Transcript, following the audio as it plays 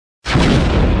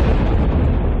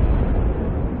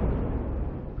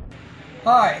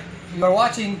Hi, you are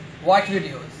watching White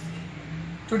Videos.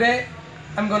 Today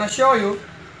I'm gonna show you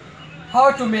how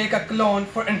to make a clone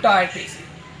for entire PC.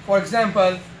 For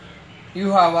example, you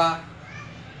have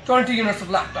 20 units of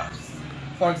laptops.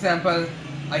 For example,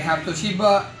 I have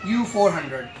Toshiba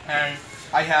U400 and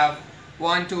I have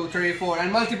 1, 2, 3, 4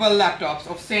 and multiple laptops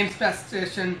of same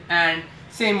specification and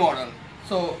same model.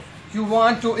 So you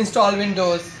want to install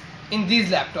Windows in these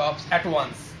laptops at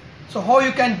once. So how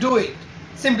you can do it?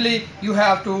 Simply you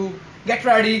have to get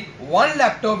ready one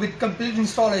laptop with complete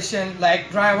installation like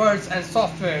drivers and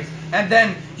softwares, and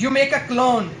then you make a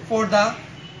clone for the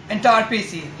entire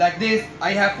PC. Like this,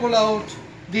 I have pulled out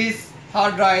these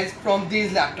hard drives from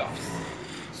these laptops.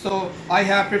 So I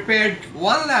have prepared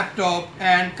one laptop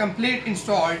and complete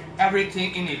installed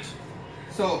everything in it.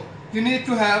 So you need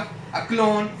to have a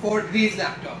clone for these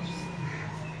laptops.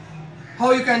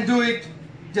 How you can do it?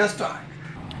 Just start.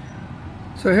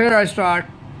 So here I start.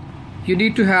 You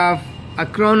need to have a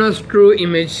Kronos True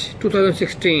Image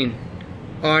 2016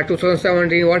 or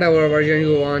 2017, whatever version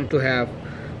you want to have.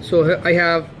 So here I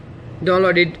have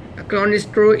downloaded a Kronos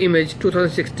True Image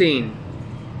 2016.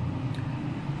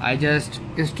 I just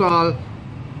install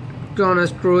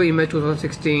Kronos True Image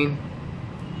 2016.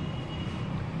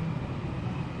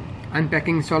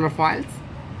 Unpacking installer files.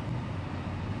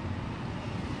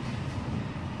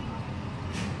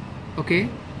 Okay.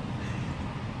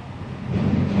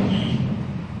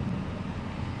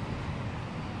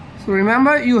 So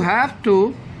remember, you have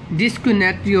to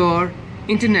disconnect your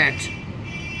internet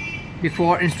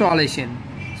before installation.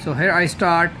 So here I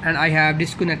start and I have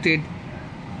disconnected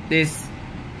this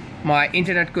my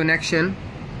internet connection.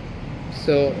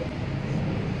 So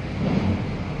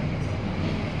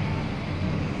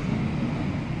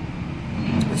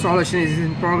installation is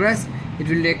in progress. It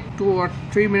will take 2 or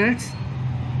 3 minutes.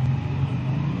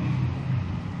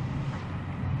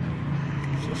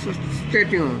 So stay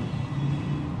tuned.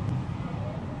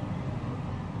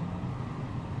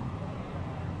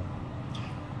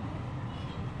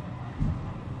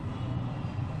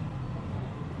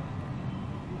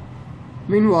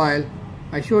 Meanwhile,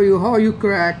 I show you how you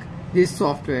crack this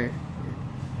software.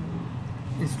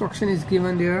 Instruction is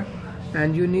given there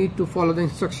and you need to follow the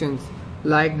instructions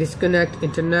like disconnect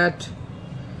internet,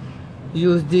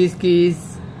 use these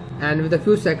keys, and with a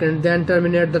few seconds then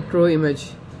terminate the true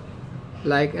image,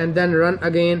 and then run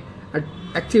again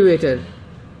activator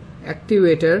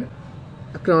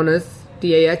Kronos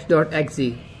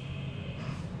tih.exe.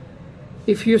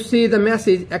 If you see the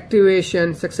message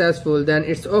activation successful, then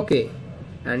it's okay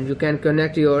and you can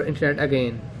connect your internet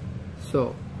again.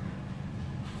 So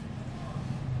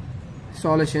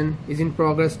installation is in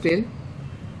progress still.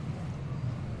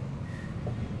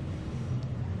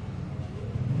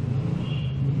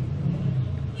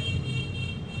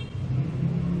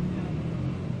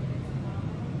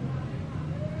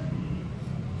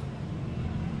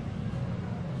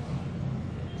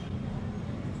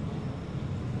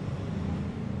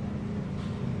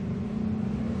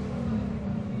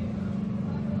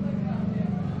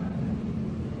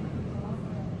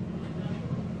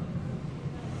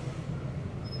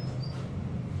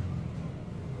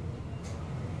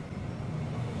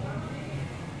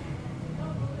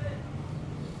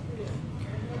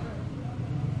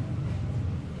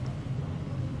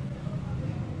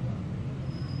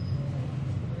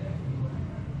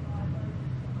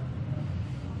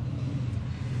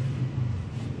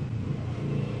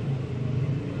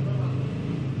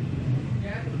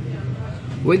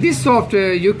 With this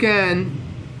software you can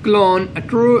clone a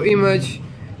true image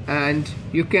and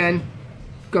you can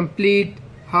complete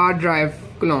hard drive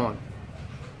clone.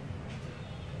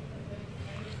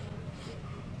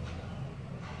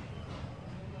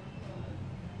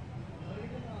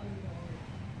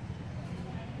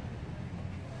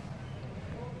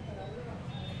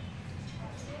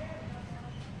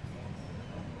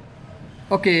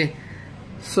 Okay,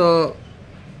 so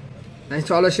the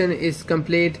installation is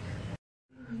complete.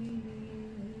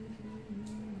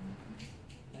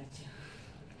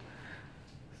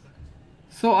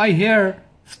 So I here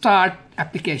start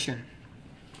application.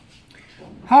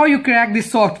 How you crack this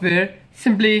software?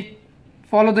 Simply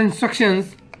follow the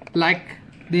instructions like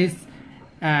this,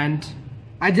 and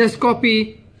I just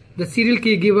copy the serial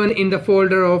key given in the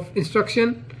folder of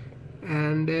instruction,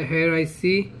 and here I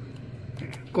see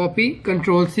copy,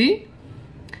 Control C,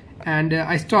 and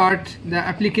I start the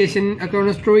application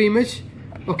Kronos True Image.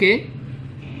 Okay,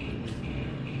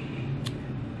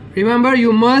 remember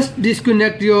you must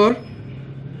disconnect your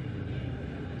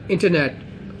internet.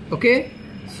 Okay,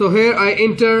 so here I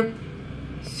enter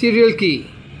serial key,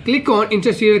 click on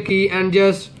enter serial key and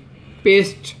just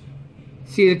paste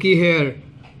see the key here,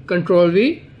 Control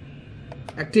V,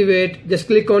 activate, just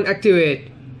click on activate,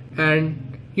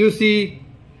 and you see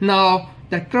now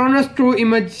the Kronos True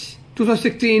Image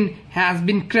 2016 has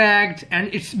been cracked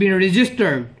and it's been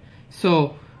registered.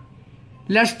 So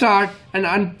let's start and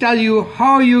I'll tell you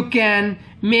how you can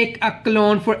make a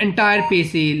clone for entire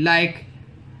PC, like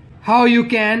how you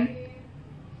can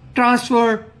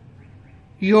transfer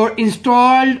your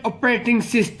installed operating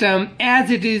system as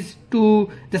it is to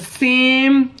the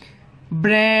same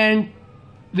brand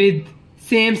with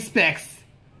same specs.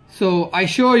 So I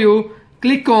show you,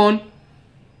 click on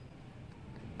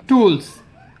tools,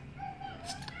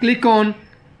 click on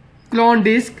clone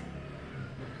disk.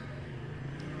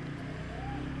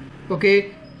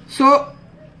 Okay, so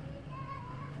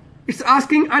it's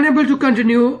asking unable to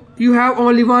continue, you have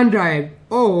only one drive.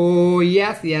 Oh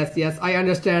yes, I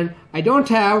understand. I don't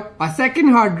have a second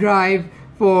hard drive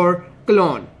for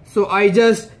clone, so I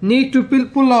just need to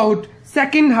pull out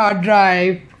second hard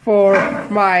drive for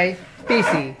my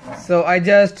PC. So I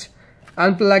just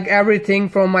unplug everything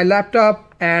from my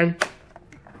laptop and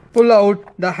pull out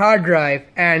the hard drive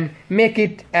and make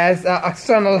it as an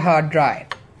external hard drive.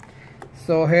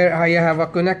 So here I have a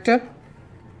connector,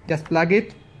 just plug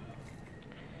it,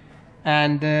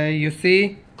 and you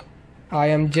see I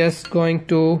am just going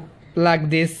to plug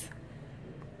this.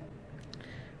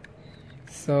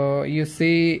 So you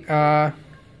see a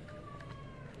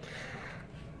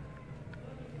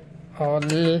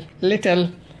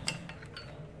little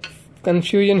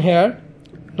confusion here,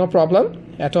 no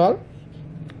problem at all.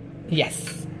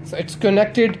 Yes, so it's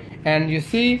connected, and you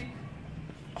see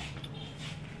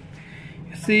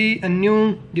a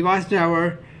new device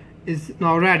driver is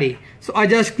now ready. So I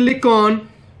just click on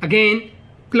again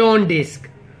clone disk.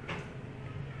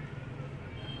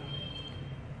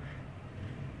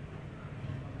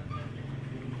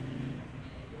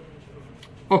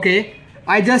 Okay,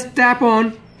 I just tap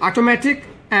on automatic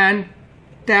and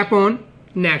tap on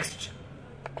next.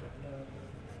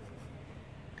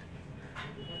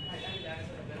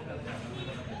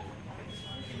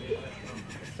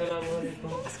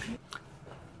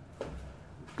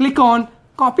 Click on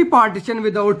copy partition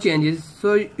without changes.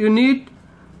 So you need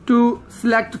to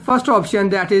select first option,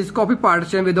 that is copy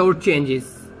partition without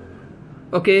changes.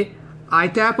 Okay, I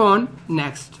tap on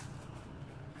next.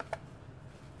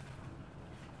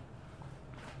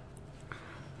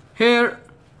 Here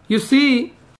you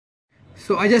see,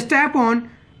 so I just tap on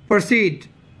proceed.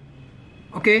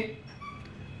 Okay,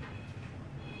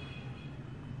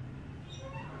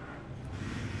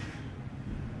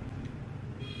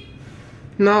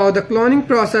 now the cloning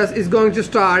process is going to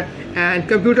start and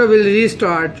computer will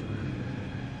restart.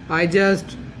 I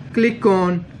just click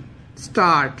on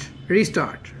start,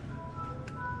 restart.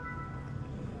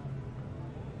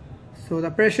 So the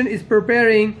operation is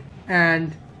preparing,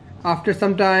 and after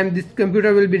some time this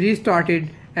computer will be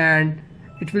restarted, and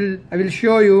I will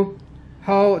show you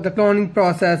how the cloning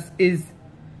process is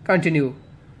continue.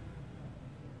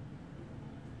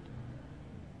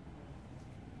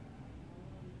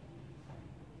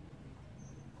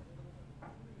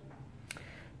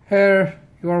 Here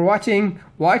you are watching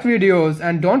White Videos,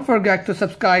 and don't forget to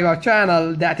subscribe our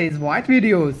channel, that is White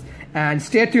Videos, and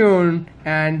stay tuned,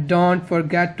 and don't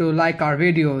forget to like our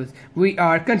videos. We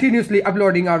are continuously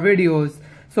uploading our videos.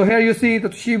 So here you see the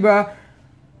Toshiba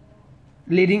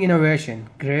leading innovation.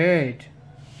 Great.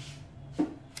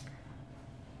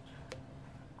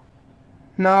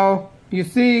 Now you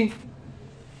see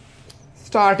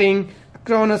starting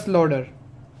Kronos loader.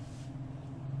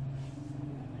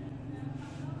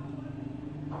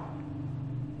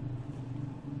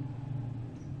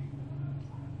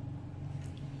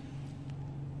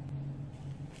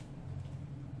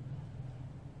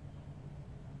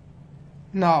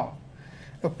 Now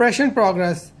operation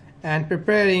progress and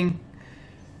preparing.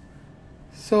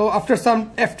 So after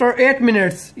 8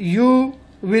 minutes you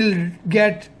will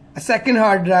get a second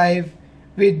hard drive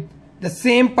with the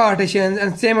same partitions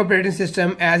and same operating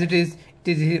system as it is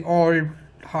the old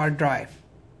hard drive.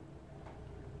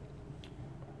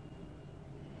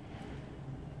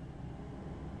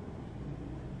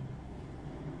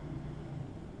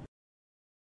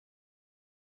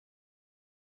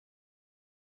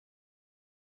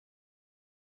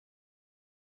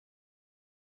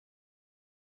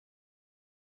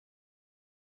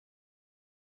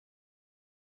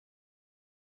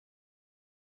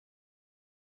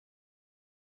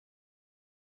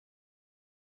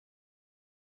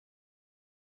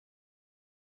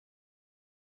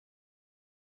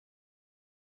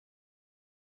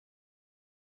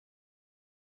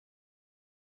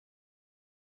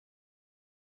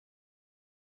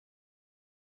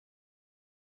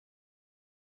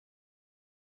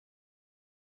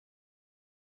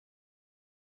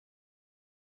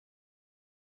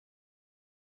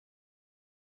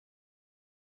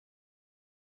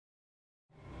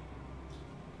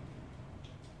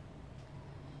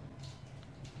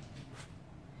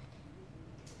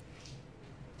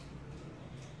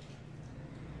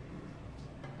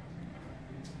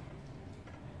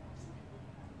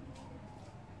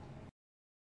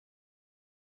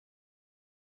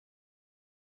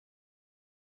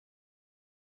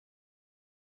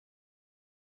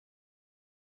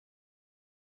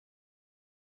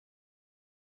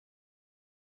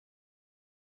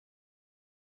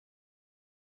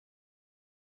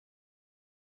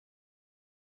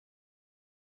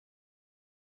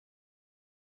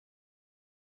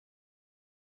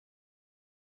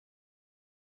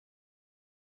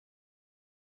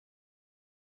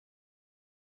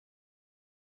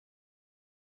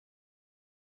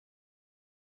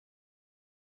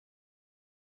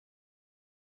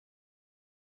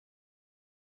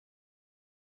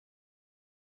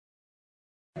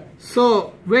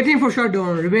 So waiting for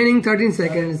shutdown, remaining 13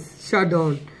 seconds,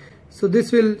 shutdown. So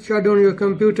this will shut down your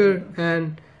computer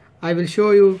and I will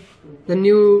show you the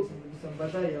new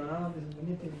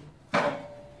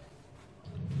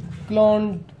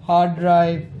cloned hard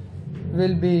drive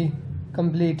will be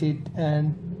completed,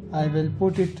 and I will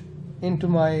put it into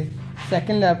my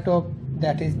second laptop,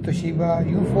 that is Toshiba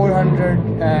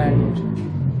U400, and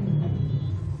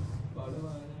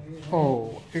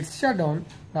oh, it's shut down.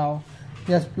 Now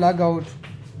just plug out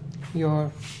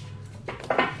your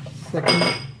second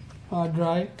hard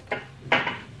drive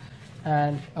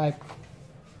and I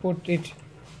put it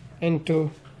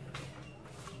into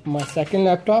my second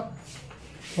laptop.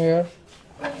 Here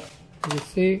you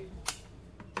see,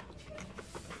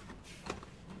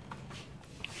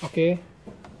 okay,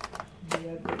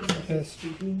 just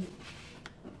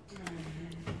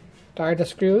tie the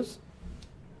screws.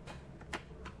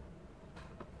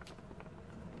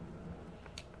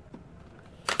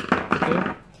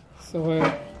 Okay, so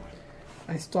here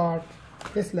I start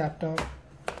this laptop.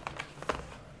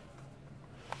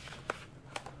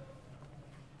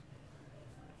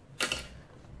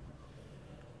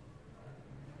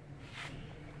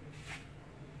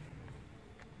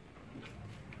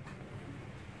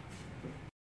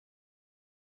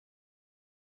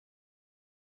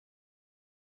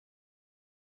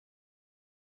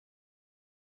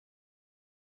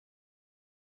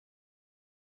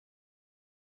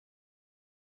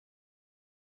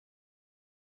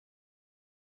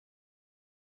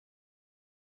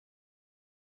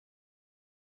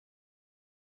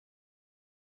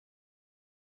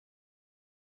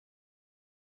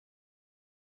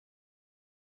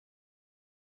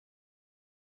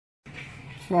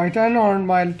 So I turn on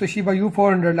my Toshiba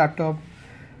U400 laptop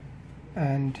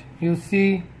and you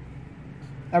see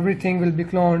everything will be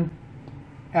cloned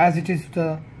as it is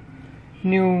the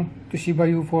new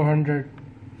Toshiba U400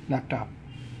 laptop.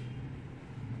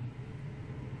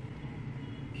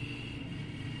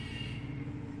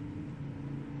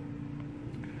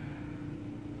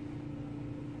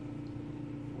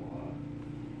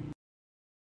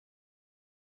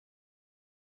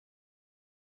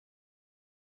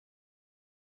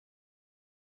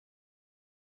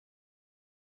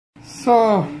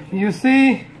 So you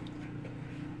see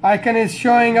icon is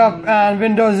showing up and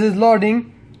Windows is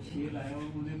loading.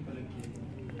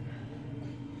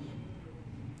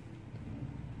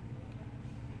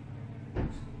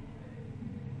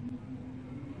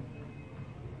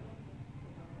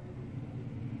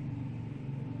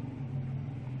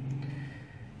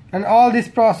 And all this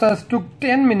process took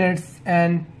 10 minutes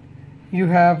and you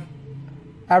have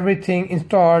everything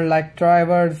installed like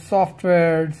drivers,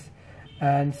 softwares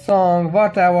and song,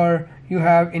 whatever you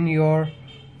have in your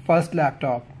first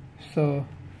laptop. So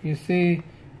you see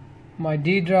my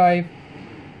D drive,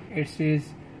 it is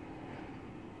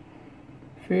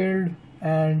filled,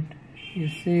 and you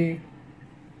see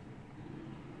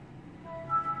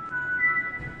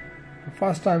the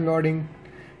first time loading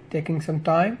taking some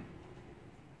time,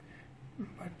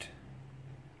 but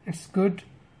it's good.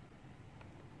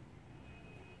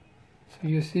 So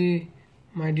you see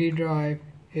my D drive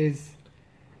is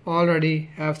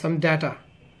already have some data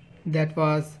that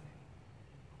was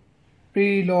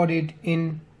preloaded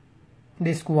in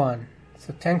disk 1.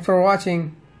 So thanks for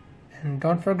watching and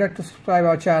don't forget to subscribe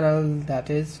our channel, that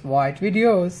is White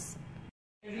Videos.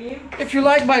 If you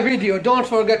like my video, don't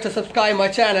forget to subscribe my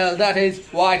channel, that is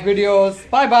White Videos.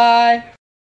 Bye bye.